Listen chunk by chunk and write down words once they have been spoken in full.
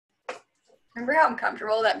Remember how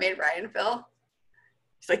uncomfortable that made Ryan feel?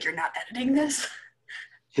 He's like, you're not editing this?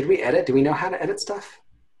 Did we edit? Do we know how to edit stuff?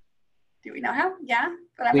 Do we know how? Yeah,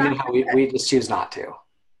 but I'm We not know how good at it. we just choose not to.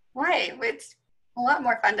 Why? It's a lot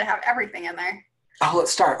more fun to have everything in there. Oh,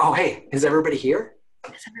 let's start. Oh, hey, is everybody here?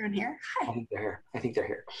 Is everyone here? I Hi. think they're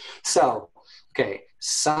here. So, okay,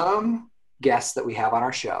 some guests that we have on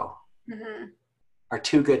our show Mm-hmm. are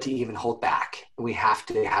too good to even hold back. We have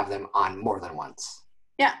to have them on more than once.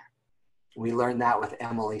 Yeah. We learned that with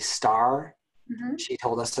Emily Starr. Mm-hmm. She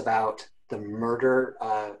told us about the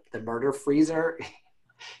murder freezer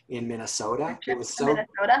in Minnesota. It was so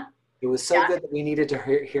Minnesota. yeah. Good that we needed to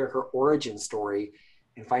hear her origin story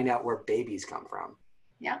and find out where babies come from.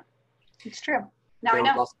 Yeah, it's true. Now I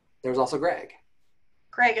know. There was also Greg.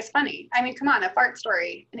 Greg is funny. I mean, come on, a fart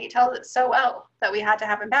story, and he tells it so well that we had to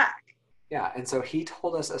have him back. Yeah, and so he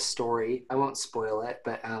told us a story. I won't spoil it,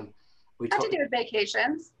 but we had to do with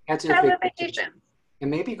vacations. Had to do with vacations. And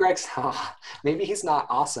maybe maybe he's not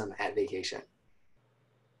awesome at vacation.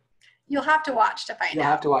 You'll have to watch to find out. You'll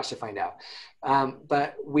have to watch to find out.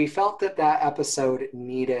 But we felt that episode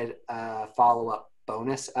needed a follow-up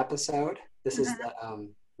bonus episode. This is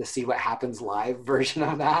the See What Happens Live version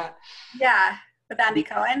of that. Yeah, with Andy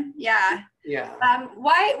Cohen. Yeah. Yeah.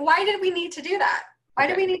 Why did we need to do that? Why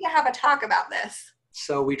did we need to have a talk about this?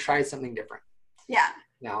 So we tried something different. Yeah.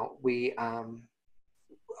 Now we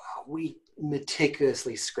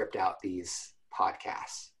meticulously script out these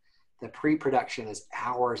podcasts. The pre-production is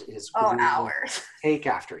hours. It is hours. Take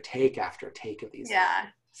after take after take of these. Yeah,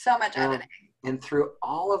 so much editing. And through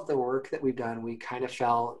all of the work that we've done, we kind of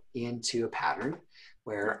fell into a pattern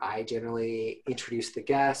where I generally introduce the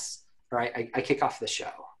guests, or I kick off the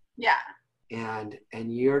show. Yeah. And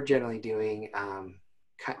you're generally doing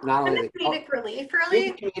not only the comedic relief,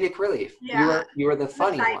 really. Comedic relief. Yeah. You are the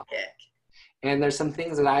funny one. And there's some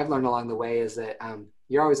things that I've learned along the way is that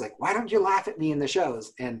you're always like, why don't you laugh at me in the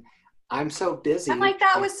shows? And I'm so busy. I'm like,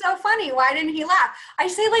 that was so funny. Why didn't he laugh? I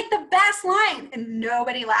say like the best line and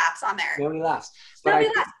nobody laughs on there. Nobody laughs.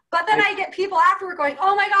 But then I get people afterward going,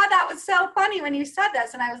 oh my God, that was so funny when you said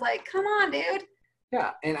this. And I was like, come on, dude.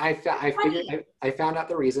 Yeah. And I found out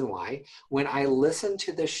the reason why. When I listen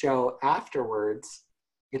to the show afterwards,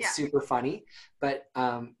 it's super funny. But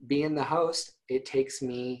being the host, it takes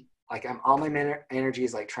me, like all my energy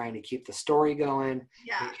is like trying to keep the story going,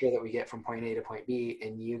 make sure that we get from point A to point B,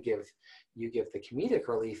 and you give the comedic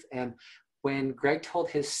relief. And when Greg told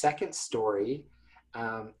his second story,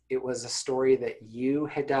 it was a story that you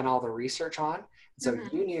had done all the research on. So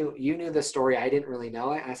you knew the story. I didn't really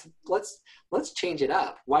know it. And I said, let's change it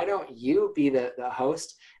up. Why don't you be the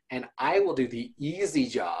host and I will do the easy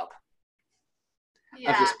job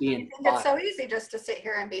of just being fun. It's so easy just to sit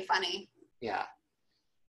here and be funny. Yeah.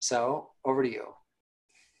 So over to you.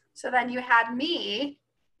 So then you had me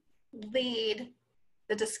lead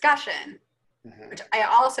the discussion, which I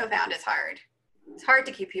also found is hard. It's hard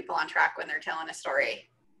to keep people on track when they're telling a story.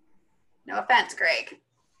 No offense, Greg,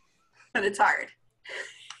 but it's hard.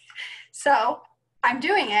 So I'm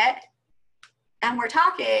doing it and we're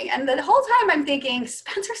talking, and the whole time I'm thinking,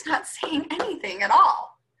 Spencer's not saying anything at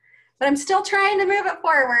all, but I'm still trying to move it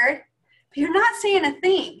forward, but you're not saying a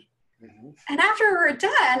thing. And after we were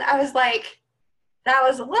done, I was like, that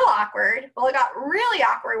was a little awkward. Well, it got really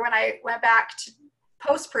awkward when I went back to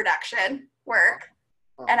post-production work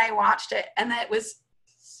and I watched it, and it was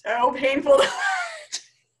so painful to watch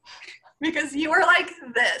because you were like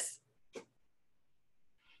this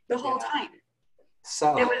the whole time.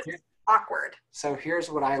 So it was awkward. So here's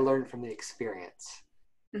what I learned from the experience.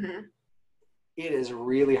 It is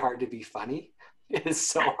really hard to be funny. It is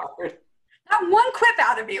so hard. Not one quip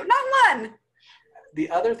out of you. Not one. The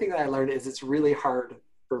other thing that I learned is it's really hard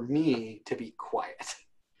for me to be quiet.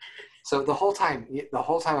 So the whole time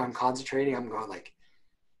I'm concentrating, I'm going like,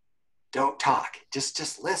 don't talk.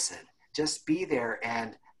 Just listen. Just be there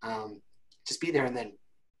and then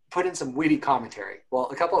put in some witty commentary. Well,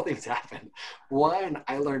 a couple of things happened. One,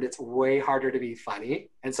 I learned it's way harder to be funny.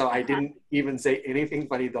 And so I didn't even say anything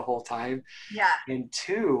funny the whole time. Yeah. And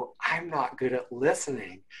two, I'm not good at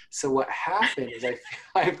listening. So what happened is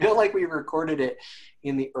I feel like we recorded it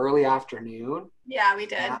in the early afternoon. Yeah, we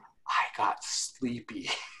did. I got sleepy.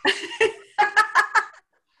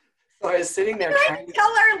 So I was sitting there trying to tell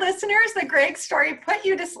our listeners that Greg's story put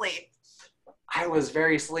you to sleep. I was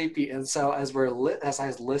very sleepy, and so as I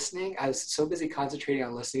was listening, I was so busy concentrating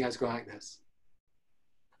on listening, I was going like this.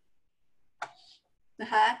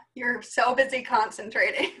 You're so busy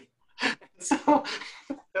concentrating. So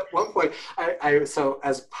at one point, so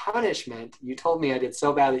as punishment, you told me I did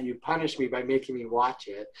so bad that you punished me by making me watch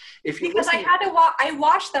it. If you because listen, I had to I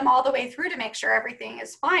watched them all the way through to make sure everything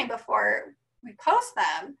is fine before we post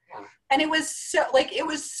them. Yeah. And it was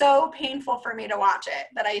so painful for me to watch it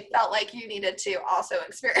that I felt like you needed to also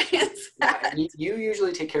experience that. Yeah, you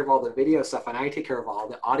usually take care of all the video stuff and I take care of all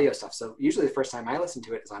the audio stuff. So usually the first time I listen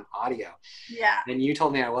to it is on audio. Yeah. And you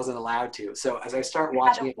told me I wasn't allowed to. So as I start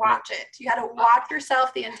watching it. You had to watch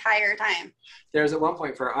yourself the entire time. There's at one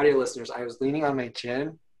point for our audio listeners, I was leaning on my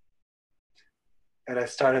chin and I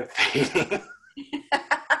started fading.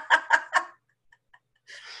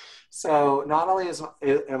 So not only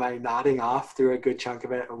am I nodding off through a good chunk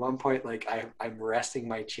of it, at one point, like I'm resting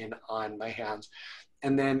my chin on my hands.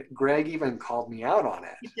 And then Greg even called me out on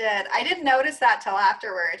it. He did. I didn't notice that till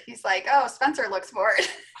afterward. He's like, oh, Spencer looks bored.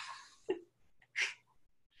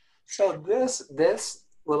 So this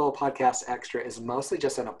little podcast extra is mostly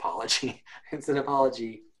just an apology. It's an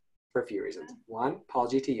apology for a few reasons. One,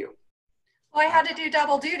 apology to you. Well, I had to do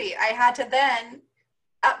double duty. I had to then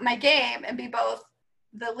up my game and be both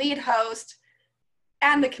the lead host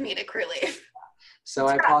and the comedic relief. So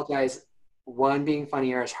I apologize. One, being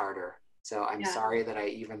funnier is harder. So I'm sorry that I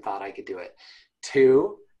even thought I could do it.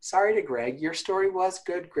 Two, sorry to Greg. Your story was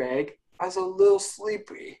good, Greg. I was a little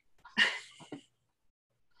sleepy.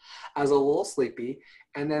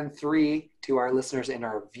 And then three, to our listeners and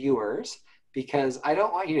our viewers, because I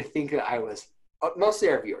don't want you to think that I was, mostly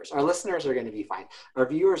our viewers. Our listeners are going to be fine. Our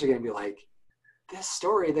viewers are going to be like, this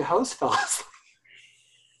story, the host fell asleep.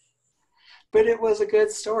 But it was a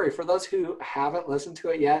good story. For those who haven't listened to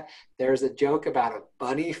it yet, there's a joke about a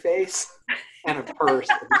bunny face and a purse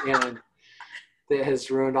at the end that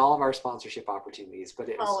has ruined all of our sponsorship opportunities. But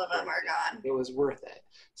all of them are gone. It was worth it.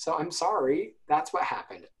 So I'm sorry. That's what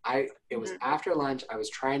happened. It was after lunch. I was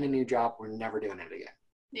trying a new job. We're never doing it again.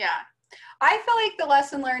 Yeah. I feel like the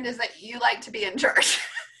lesson learned is that you like to be in charge.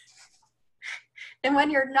 And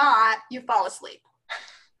when you're not, you fall asleep.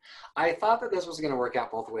 I thought that this was going to work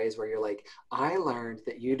out both ways, where you're like, I learned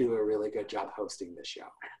that you do a really good job hosting this show.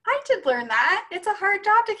 I did learn that. It's a hard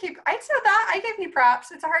job to keep. I said that. I gave you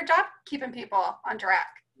props. It's a hard job keeping people on track.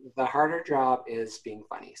 The harder job is being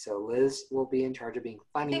funny. So Liz will be in charge of being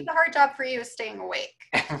funny. I think the hard job for you is staying awake.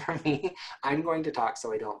 And for me, I'm going to talk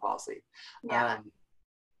so I don't fall asleep. Yeah.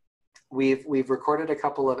 We've recorded a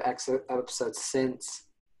couple of episodes since,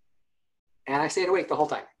 and I stayed awake the whole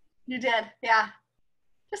time. You did, yeah.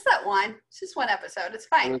 Just that one. It's just one episode. It's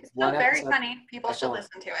fine. It's still very funny. People should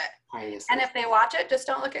listen to it. And if they watch it, just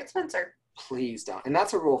don't look at Spencer. Please don't. And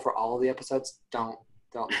that's a rule for all of the episodes. Don't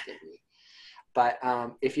look at me. But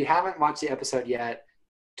if you haven't watched the episode yet,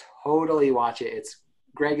 totally watch it.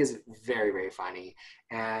 Greg is very, very funny.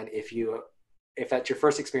 And if that's your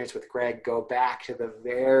first experience with Greg, go back to the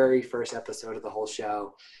very first episode of the whole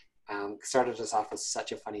show. Started us off with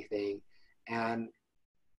such a funny thing. And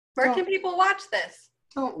where can people watch this?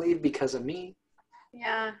 Don't leave because of me.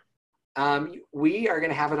 Yeah. We are going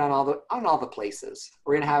to have it on all the places.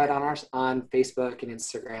 We're going to have it on Facebook and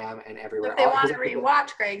Instagram and everywhere. If they want to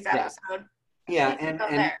rewatch Greg's episode. Yeah,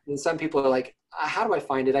 and some people are like, how do I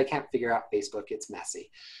find it? I can't figure out Facebook. It's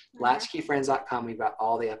messy. Latchkeyfriends.com. We've got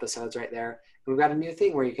all the episodes right there. And we've got a new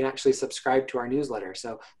thing where you can actually subscribe to our newsletter.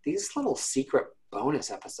 So these little secret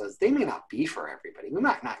bonus episodes, they may not be for everybody. We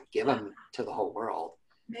might not give them to the whole world.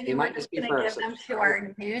 Maybe we're just going to give them to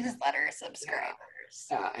our newsletter subscribers.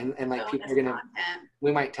 Yeah, and like bonus people are going to,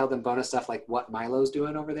 we might tell them bonus stuff like what Milo's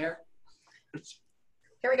doing over there.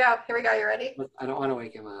 Here we go. You ready? I don't want to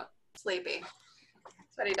wake him up. Sleepy.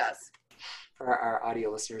 That's what he does. For our audio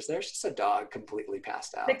listeners, there's just a dog completely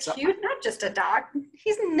passed out. Not just a dog.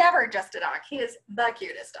 He's never just a dog. He is the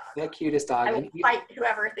cutest dog. The cutest dog. I will fight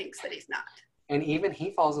whoever thinks that he's not. And even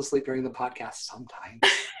he falls asleep during the podcast sometimes.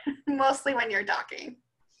 Mostly when you're talking.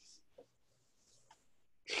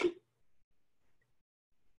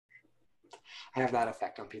 I have that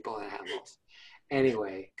effect on people and animals.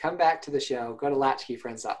 Anyway, come back to the show. Go to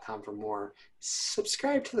latchkeyfriends.com for more.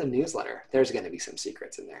 Subscribe to the newsletter. There's going to be some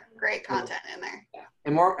secrets in there. Great content in there. Yeah,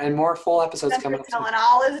 and more full episodes coming up. Telling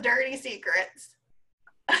all his dirty secrets.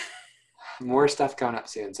 More stuff coming up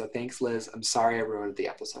soon. So thanks, Liz. I'm sorry I ruined the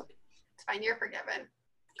episode. It's fine. You're forgiven.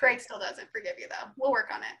 Greg still doesn't forgive you though. We'll work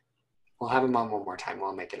on it. We'll have him on one more time.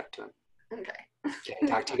 We'll make it up to him. Okay. Okay.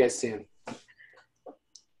 Talk to you guys soon.